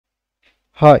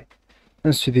Hi,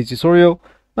 in today's tutorial,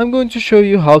 I'm going to show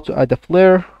you how to add a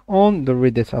flare on the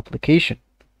Reddit application.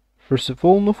 First of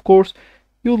all, of course,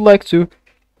 you'd like to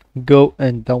go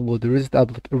and download the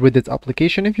Reddit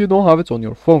application if you don't have it on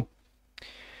your phone.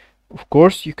 Of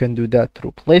course, you can do that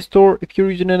through Play Store if you're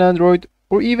using an Android,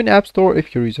 or even App Store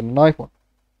if you're using an iPhone.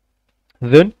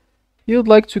 Then, you'd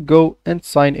like to go and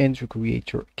sign in to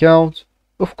create your account.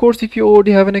 Of course, if you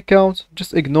already have an account,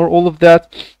 just ignore all of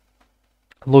that.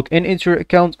 Log in into your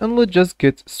account and let's just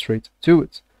get straight to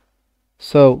it.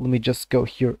 So let me just go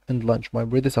here and launch my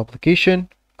Reddit application,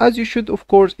 as you should of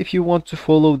course if you want to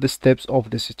follow the steps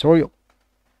of this tutorial.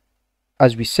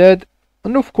 As we said,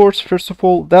 and of course first of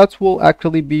all, that will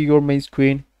actually be your main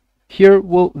screen. Here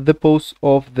will the posts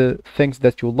of the things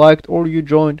that you liked or you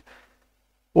joined,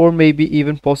 or maybe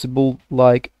even possible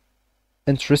like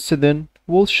interested in,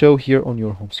 will show here on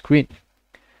your home screen.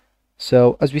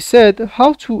 So as we said,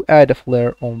 how to add a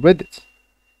flare on Reddit.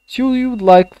 So you would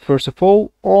like, first of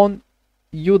all,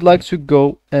 you would like to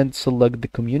go and select the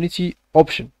community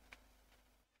option.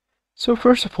 So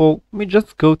first of all, let me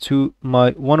just go to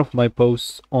one of my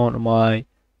posts on my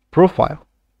profile.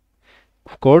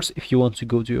 Of course, if you want to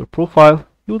go to your profile,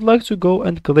 you would like to go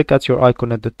and click at your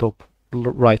icon at the top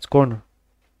right corner.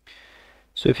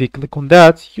 So if you click on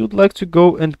that, you'd like to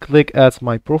go and click at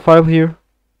my profile here.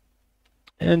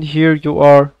 And here you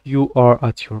are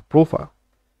at your profile.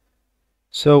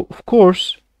 So of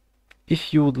course,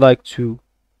 if you would like to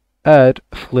add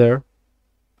a flare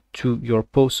to your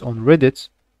post on Reddit,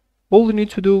 all you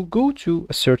need to do, go to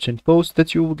a certain post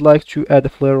that you would like to add a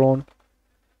flare on.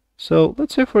 So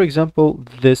let's say for example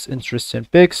this interesting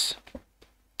pics.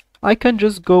 I can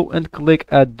just go and click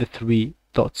at the three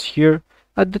dots here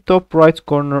at the top right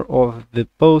corner of the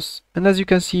post, and as you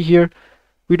can see here,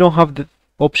 we don't have the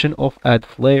option of add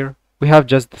flare, we have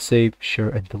just the save, share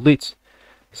and delete.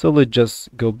 So let's just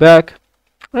go back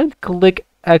and click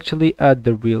actually add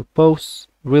the real post,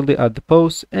 really add the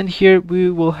post, and here we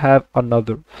will have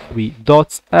another three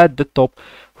dots at the top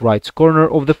right corner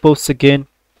of the post again,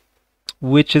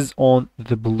 which is on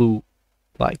the blue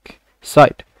like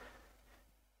side,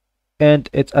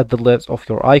 and it's at the left of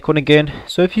your icon again.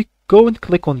 So if you go and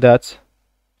click on that,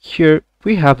 here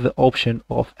we have the option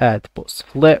of add post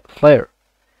flare.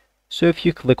 So if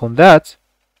you click on that,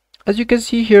 as you can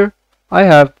see here, I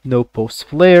have no post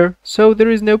flare. So there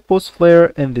is no post flare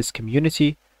in this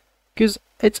community because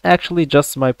it's actually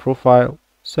just my profile.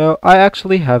 So I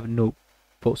actually have no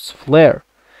post flare.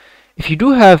 If you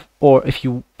do have, or if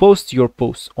you post your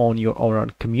posts on your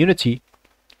own community,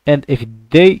 and if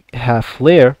they have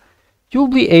flare, you'll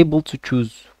be able to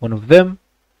choose one of them.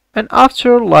 And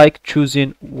after like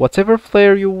choosing whatever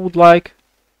flare you would like,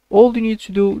 all you need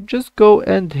to do, just go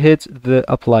and hit the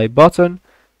apply button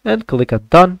and click at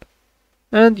done,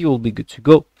 and you will be good to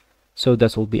go. So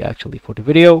that will be actually for the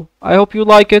video. I hope you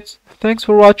like it. Thanks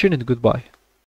for watching and goodbye.